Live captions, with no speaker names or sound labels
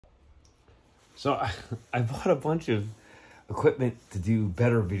So I bought a bunch of equipment to do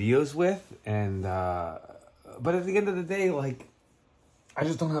better videos with, and but at the end of the day, like, I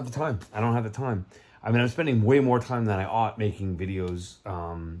just don't have the time. I don't have the time. I mean, I'm spending way more time than I ought making videos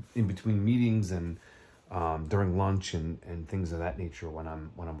in between meetings and during lunch and things of that nature when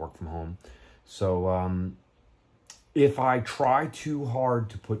I'm work from home. So if I try too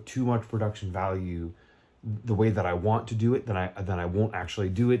hard to put too much production value the way that I want to do it, then I won't actually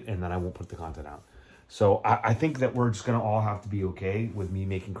do it, and then I won't put the content out. So I think that we're just gonna all have to be okay with me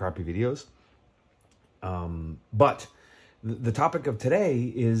making crappy videos. But the topic of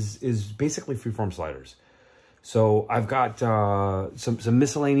today is basically freeform sliders. So I've got some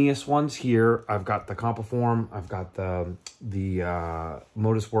miscellaneous ones here. I've got the Compiform, I've got the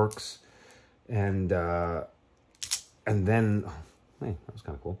Modus Works, and then oh, hey, that was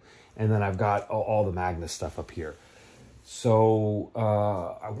kind of cool. And then I've got all the Magnus stuff up here. So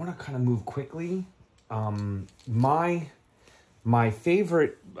I want to kind of move quickly. My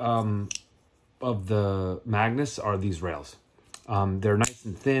favorite of the Magnus are these rails. They're nice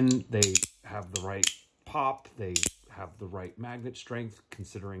and thin. They have the right pop. They have the right magnet strength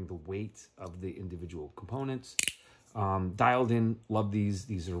considering the weight of the individual components. Dialed in, love these.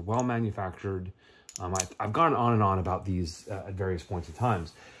 These are well manufactured. I've gone on and on about these at various points in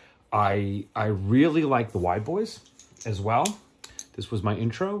times. I really like the wide boys as well. This was my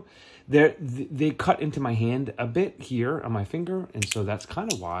intro. They cut into my hand a bit here on my finger, and so that's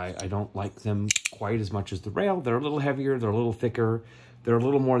kind of why I don't like them quite as much as the rail. They're a little heavier, they're a little thicker, they're a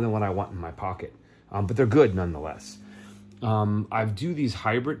little more than what I want in my pocket, but they're good nonetheless. I do these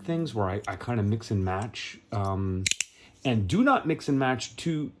hybrid things where I kind of mix and match, and do not mix and match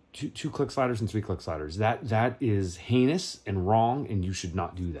two click sliders and 3 click sliders. That is heinous and wrong, and you should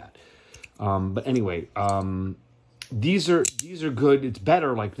not do that. But anyway, these are good. It's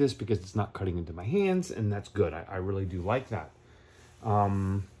better like this because it's not cutting into my hands, and that's good. I really do like that.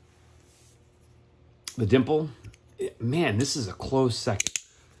 The Dimple, man, this is a close second.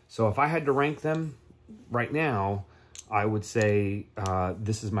 So if I had to rank them right now, I would say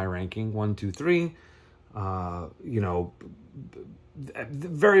this is my ranking: 1, 2, 3. You know,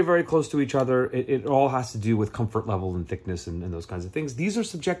 very, very close to each other. It all has to do with comfort level and thickness and those kinds of things. These are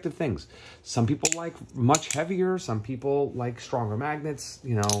subjective things. Some people like much heavier. Some people like stronger magnets.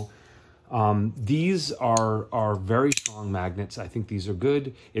 You know, these are very strong magnets. I think these are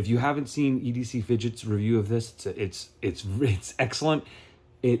good. If you haven't seen EDC Fidget's review of this, it's excellent.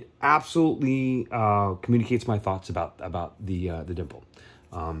 It absolutely communicates my thoughts about the Dimple.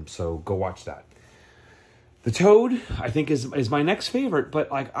 So go watch that. The Toad, I think, is my next favorite, but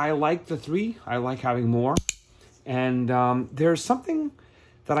like I like the 3. I like having more. And there's something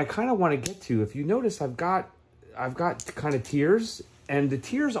that I kind of want to get to. If you notice, I've got kind of tiers, and the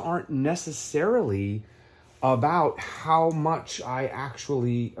tiers aren't necessarily about how much I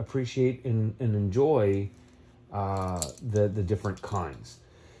actually appreciate and enjoy the different kinds.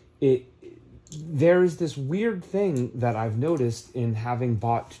 There's this weird thing that I've noticed in having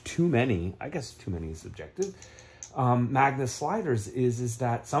bought too many, I guess too many is subjective, Magnus sliders is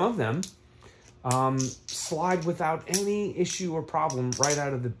that some of them slide without any issue or problem right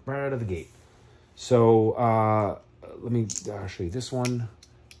out of the gate. So let me show you this one.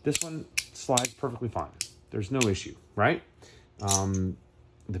 This one slides perfectly fine. There's no issue, right?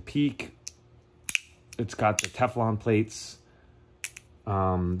 The Peak, it's got the Teflon plates.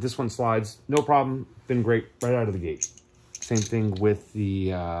 This one slides, no problem, been great right out of the gate. Same thing with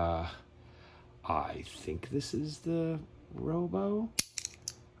the, I think this is the Robo.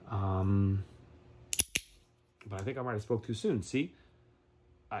 But I think I might have spoke too soon. See,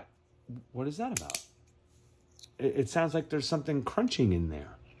 what is that about? It sounds like there's something crunching in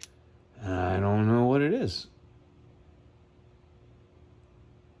there. I don't know what it is.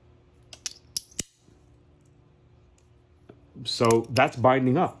 So that's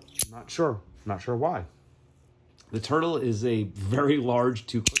binding up. Not sure why. The Turtle is a very large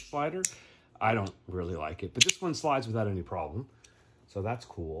 2-click slider. I don't really like it, but this one slides without any problem. So that's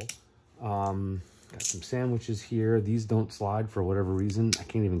cool. Got some sandwiches here. These don't slide for whatever reason. I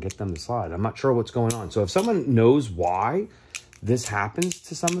can't even get them to slide. I'm not sure what's going on. So if someone knows why this happens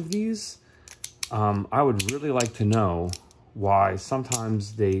to some of these, I would really like to know why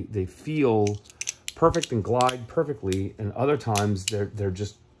sometimes they feel perfect and glide perfectly, and other times they're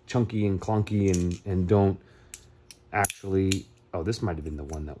just chunky and clunky and don't actually. Oh, this might have been the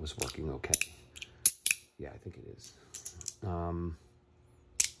one that was working okay. Yeah, I think it is.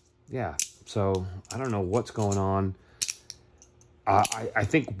 Yeah, so I don't know what's going on. I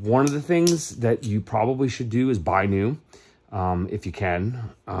think one of the things that you probably should do is buy new, if you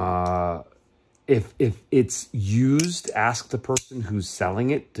can. if it's used, ask the person who's selling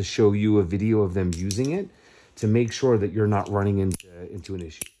it to show you a video of them using it to make sure that you're not running into an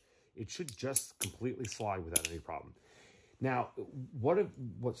issue. It should just completely slide without any problem. Now, what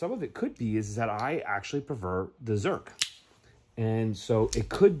some of it could be is that I actually prefer the Zerk. And so it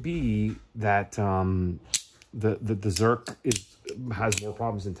could be that the Zerk has more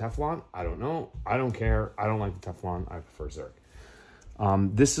problems than Teflon. I don't know. I don't care. I don't like the Teflon. I prefer Zerk.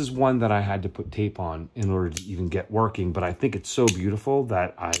 This is one that I had to put tape on in order to even get working, but I think it's so beautiful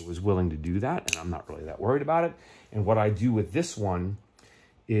that I was willing to do that, and I'm not really that worried about it. And what I do with this one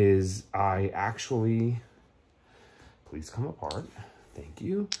is I actually, please come apart, thank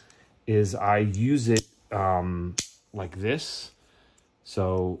you, is I use it like this,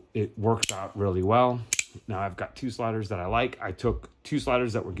 so it works out really well. Now I've got 2 sliders that I like. I took 2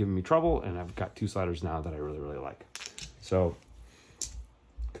 sliders that were giving me trouble, and I've got 2 sliders now that I really, really like. So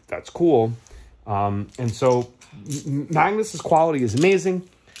that's cool. And so Magnus's quality is amazing.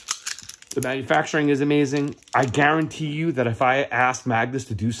 The manufacturing is amazing. I guarantee you that if I asked Magnus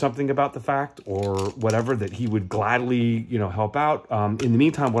to do something about the fact or whatever, that he would gladly, help out. In the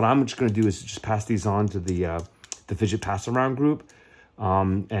meantime, what I'm just going to do is just pass these on to the Fidget Pass Around group,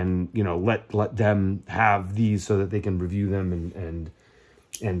 and let them have these so that they can review them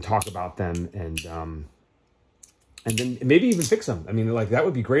and talk about them and then maybe even fix them. I mean, like, that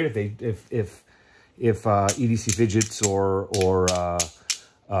would be great if EDC Fidgets or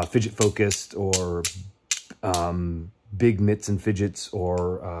Fidget Focused or Big Mitts and Fidgets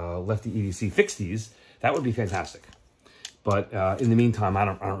or Lefty EDC fix these. That would be fantastic. But in the meantime, I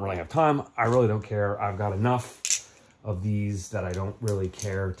don't really have time. I really don't care. I've got enough of these that I don't really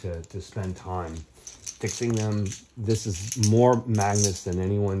care to spend time fixing them. This is more Magnus than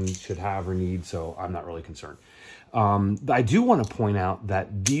anyone should have or need, so I'm not really concerned. I do want to point out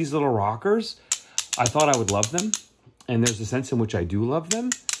that these little rockers, I thought I would love them, and there's a sense in which I do love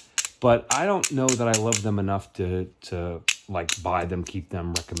them, but I don't know that I love them enough to like buy them, keep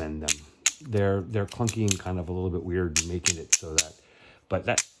them, recommend them. They're clunky and kind of a little bit weird, making it so that, but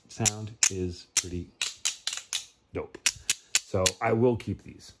that sound is pretty dope. So I will keep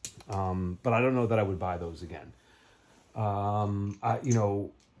these, but I don't know that I would buy those again. I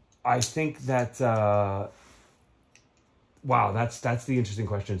think that, wow, that's the interesting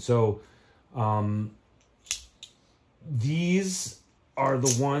question. So, these are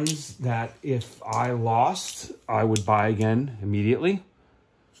the ones that if I lost, I would buy again immediately.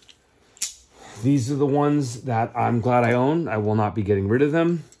 These are the ones that I'm glad I own. I will not be getting rid of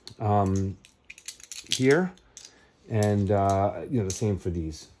them here. And, the same for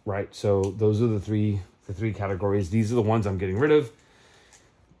these, right? So those are the three categories. These are the ones I'm getting rid of.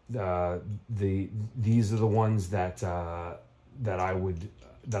 These are the ones that I would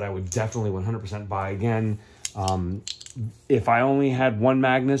definitely 100% buy again. If I only had one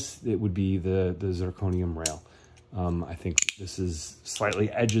Magnus, it would be the zirconium rail. I think this is slightly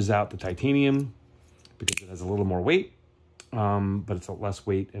edges out the titanium because it has a little more weight, but it's a less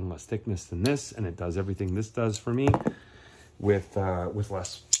weight and less thickness than this, and it does everything this does for me with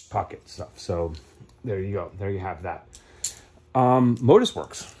less pocket stuff. So there you go. There you have that.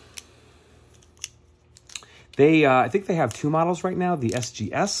 Modusworks. I think they have 2 models right now, the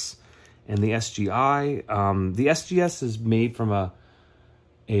SGS and the SGI. The SGS is made from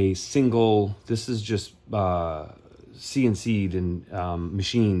a single, this is just CNC'd and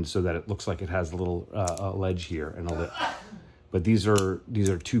machined so that it looks like it has a little ledge here and a lip. But these are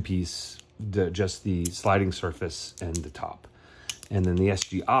 2-piece, just the sliding surface and the top. And then the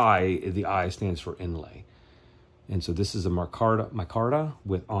SGI, the I stands for inlay. And so this is a micarta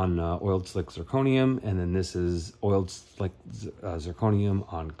on oiled slick zirconium, and then this is oiled slick zirconium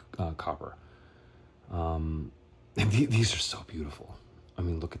on copper. And these are so beautiful. I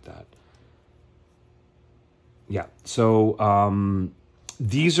mean, look at that. Yeah. So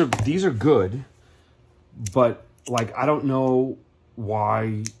these are good, but like I don't know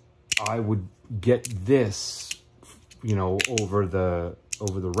why I would get this, over the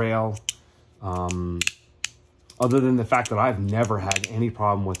rail. Other than the fact that I've never had any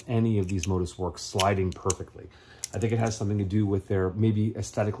problem with any of these Modusworks sliding perfectly. I think it has something to do with their maybe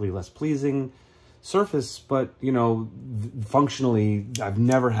aesthetically less pleasing surface, but, functionally, I've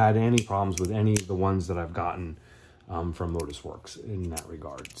never had any problems with any of the ones that I've gotten from Modusworks in that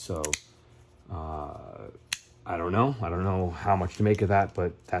regard. So, I don't know. I don't know how much to make of that,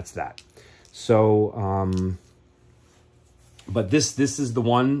 but that's that. So, but this is the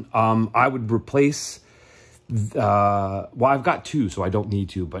one I would replace. Well, I've got 2, so I don't need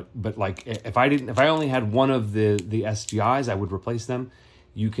to, but like if I only had one of the SGIs, I would replace them.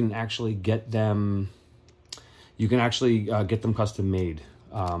 you can actually get them. You can actually get them custom made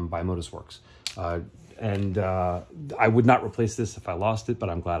by Modusworks. And I would not replace this if I lost it, but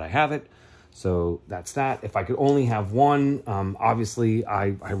I'm glad I have it. So that's that. If I could only have one, obviously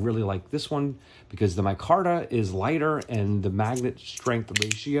I really like this one because the micarta is lighter and the magnet strength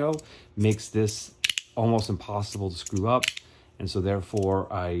ratio makes this almost impossible to screw up. And so therefore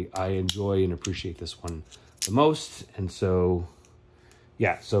I enjoy and appreciate this one the most. And so,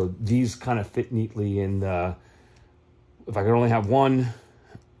 yeah, so these kind of fit neatly in the, if I could only have one,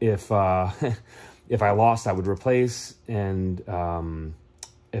 if if I lost, I would replace, and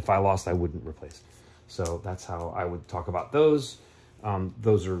if I lost, I wouldn't replace. So that's how I would talk about those.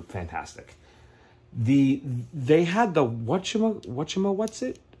 Those are fantastic. They had the what's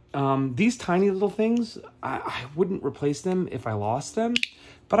it? These tiny little things. I wouldn't replace them if I lost them,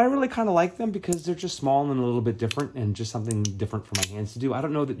 but I really kind of like them because they're just small and a little bit different, and just something different for my hands to do. I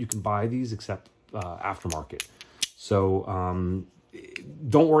don't know that you can buy these except aftermarket. So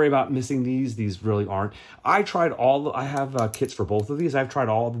don't worry about missing these. These really aren't. I tried I have kits for both of these. I've tried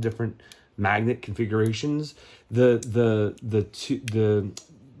all the different magnet configurations. The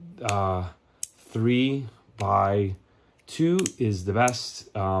 3x2 is the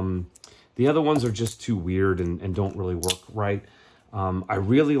best. The other ones are just too weird and don't really work right. I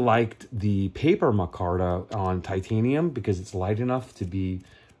really liked the paper micarta on titanium because it's light enough to be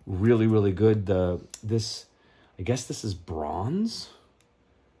really, really good. I guess this is bronze.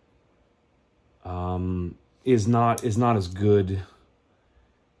 Is not as good.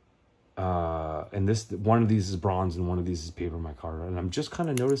 And one of these is bronze and one of these is paper micarta. And I'm just kind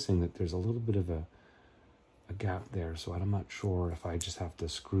of noticing that there's a little bit of a gap there. So I'm not sure if I just have to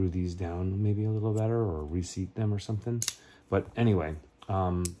screw these down maybe a little better or reseat them or something. But anyway,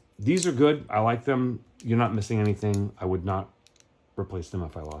 these are good. I like them. You're not missing anything. I would not replace them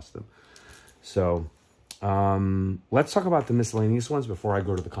if I lost them. So let's talk about the miscellaneous ones before I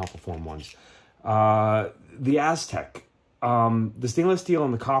go to the Compliform ones. The Aztec, the stainless steel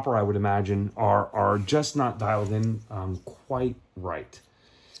and the copper, I would imagine, are just not dialed in quite right.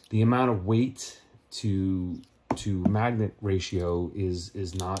 The amount of weight to magnet ratio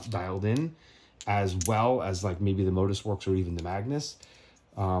is not dialed in as well as like maybe the Modusworks or even the Magnus.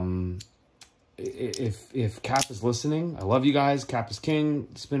 If Cap is listening, I love you guys. Cap is king.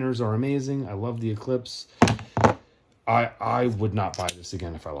 Spinners are amazing. I love the Eclipse. I would not buy this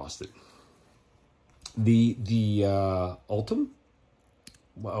again if I lost it. The Ultim,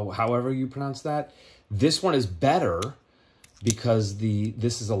 well, however you pronounce that, this one is better because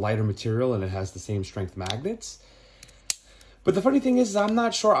this is a lighter material and it has the same strength magnets. But the funny thing is I'm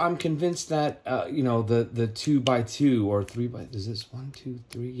not sure I'm convinced that, you know, the 2x2 or 3x, is this 1, 2,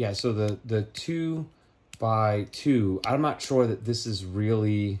 3? Yeah, so the 2x2, I'm not sure that this is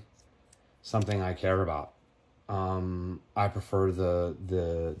really something I care about. I prefer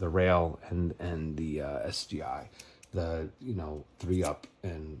the rail and the SGI, the, you know, 3-up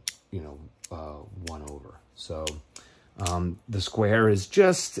and, you know, 1-over. So the square is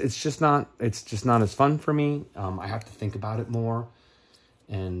it's not as fun for me. I have to think about it more,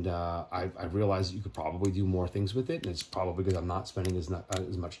 and I realize that you could probably do more things with it, and it's probably because I'm not spending as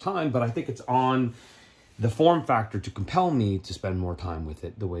much time, but I think it's on the form factor to compel me to spend more time with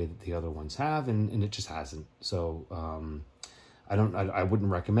it the way that the other ones have, and it just hasn't. So I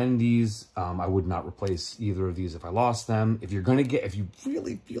wouldn't recommend these. I would not replace either of these if I lost them. If you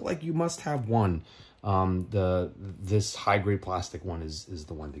really feel like you must have one, this high grade plastic one is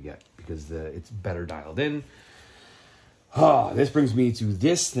the one to get because it's better dialed in. This brings me to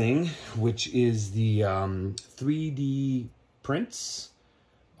this thing, which is the 3D prints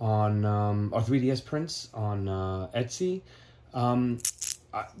on or 3DS prints on Etsy.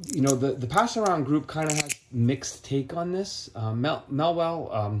 You know, the pass around group kind of has mixed take on this. Melanie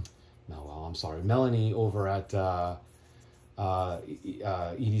over at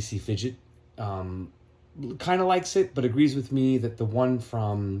EDC Fidget kind of likes it, but agrees with me that the one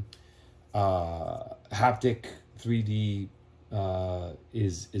from Haptic 3D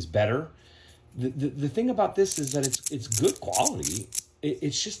is better. The thing about this is that it's good quality.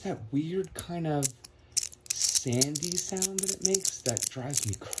 It's just that weird kind of sandy sound that it makes that drives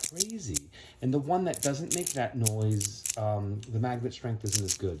me crazy. And the one that doesn't make that noise, the magnet strength isn't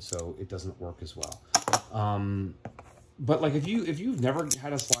as good, so it doesn't work as well. But like if you've never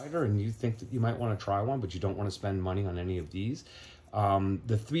had a slider and you think that you might want to try one, but you don't want to spend money on any of these,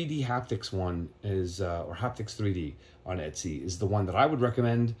 the 3D Haptics one is, or Haptics 3D on Etsy is the one that I would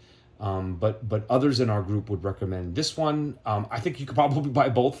recommend. But others in our group would recommend this one. I think you could probably buy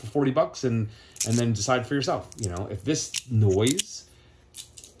both for $40 and then decide for yourself. You know, if this noise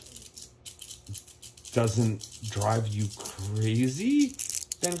doesn't drive you crazy,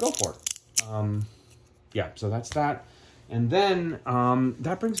 then go for it. Yeah, so that's that. And then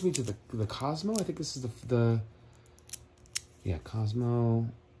that brings me to the Cosmo. I think this is the Cosmo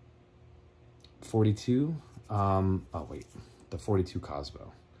 42. Oh wait, the 42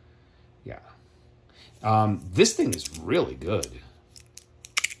 Cosmo. Yeah. This thing is really good.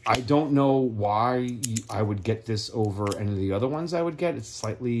 I don't know why I would get this over any of the other ones I would get. It's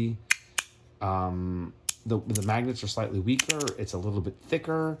slightly, the magnets are slightly weaker. It's a little bit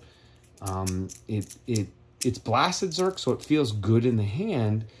thicker. It's blasted Zerk, so it feels good in the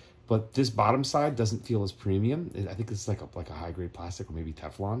hand, but this bottom side doesn't feel as premium. I think it's like a high grade plastic or maybe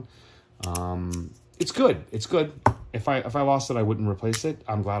Teflon. It's good. It's good. If I lost it, I wouldn't replace it.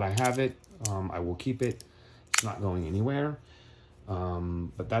 I'm glad I have it. I will keep it. It's not going anywhere.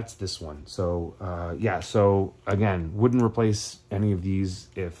 But that's this one. So, yeah, so again, wouldn't replace any of these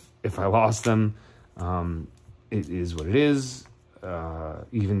if I lost them. It is what it is.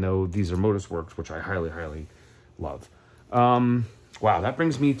 Even though these are Motorworks, which I highly, highly love. Wow, that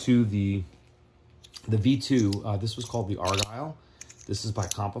brings me to the V2. This was called the Argyle. This is by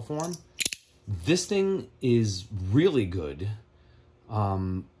Compiform. This thing is really good.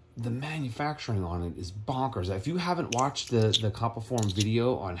 The manufacturing on it is bonkers. If you haven't watched the Compiform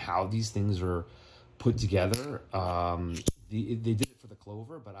video on how these things are put together, they did it for the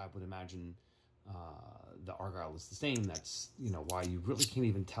Clover, but I would imagine the Argyle is the same. That's, you know, why you really can't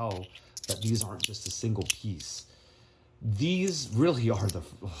even tell that these aren't just a single piece. These really are the,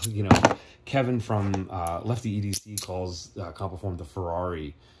 you know, Kevin from Lefty EDC calls Compiform the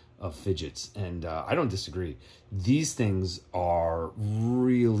Ferrari of fidgets, and I don't disagree. These things are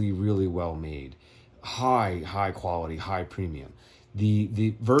really, really well made, high quality, high premium.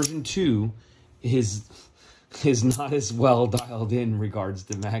 The version 2 is not as well dialed in regards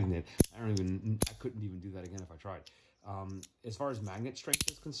to magnet. I couldn't even do that again if I tried. As far as magnet strength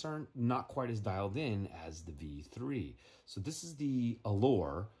is concerned, not quite as dialed in as the V3. So this is the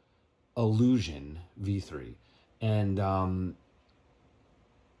Allure Illusion V3, and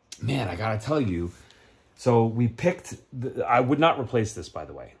man, I gotta tell you, so we picked, I would not replace this, by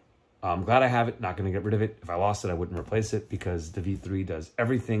the way. I'm glad I have it, not gonna get rid of it. If I lost it, I wouldn't replace it because the V3 does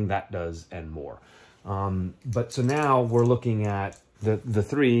everything that does and more. But so now we're looking at the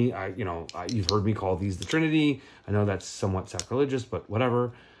three. You've heard me call these the Trinity. I know that's somewhat sacrilegious, but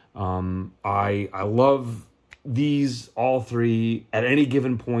whatever. I love these all three. At any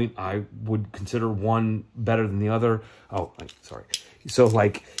given point, I would consider one better than the other. Oh, sorry. So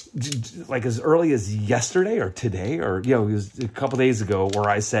like as early as yesterday or today, or, you know, it was a couple days ago where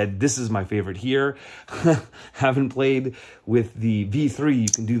I said, this is my favorite here. Haven't played with the V3. You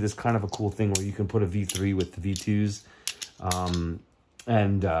can do this kind of a cool thing where you can put a V3 with the V2s,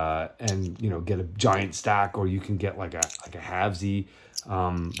 and, you know, get a giant stack, or you can get like a halvesy.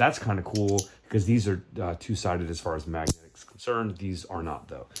 That's kind of cool because these are two-sided as far as magnetics concerned. These are not,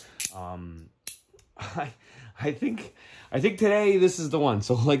 though. I think today this is the one.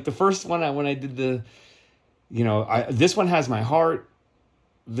 So like the first one, when I did the, you know, this one has my heart.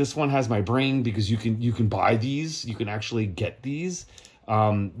 This one has my brain because you can buy these. You can actually get these.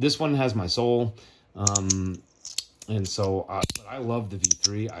 This one has my soul. And so but I love the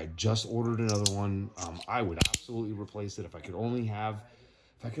V3. I just ordered another one. I would absolutely replace it if I could only have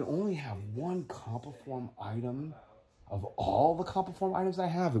one Compiform item of all the Compiform items I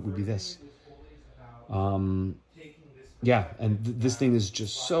have. It would be this. Yeah, and this thing is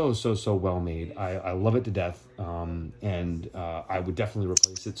just so well made. I love it to death. And I would definitely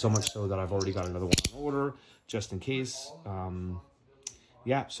replace it, so much so that I've already got another one on order just in case.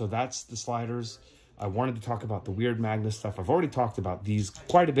 Yeah, so that's the sliders. I wanted to talk about the weird magnet stuff. I've already talked about these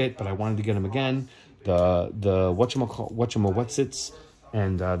quite a bit, but I wanted to get them again. The whatchamawotsits,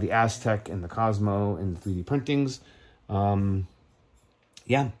 and the Aztec and the Cosmo and the 3D printings.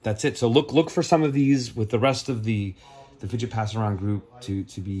 Yeah, that's it. So look for some of these with the rest of the Fidget Pass Around group to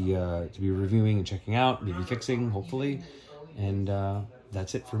be reviewing and checking out, maybe fixing, hopefully. And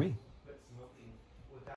that's it for me.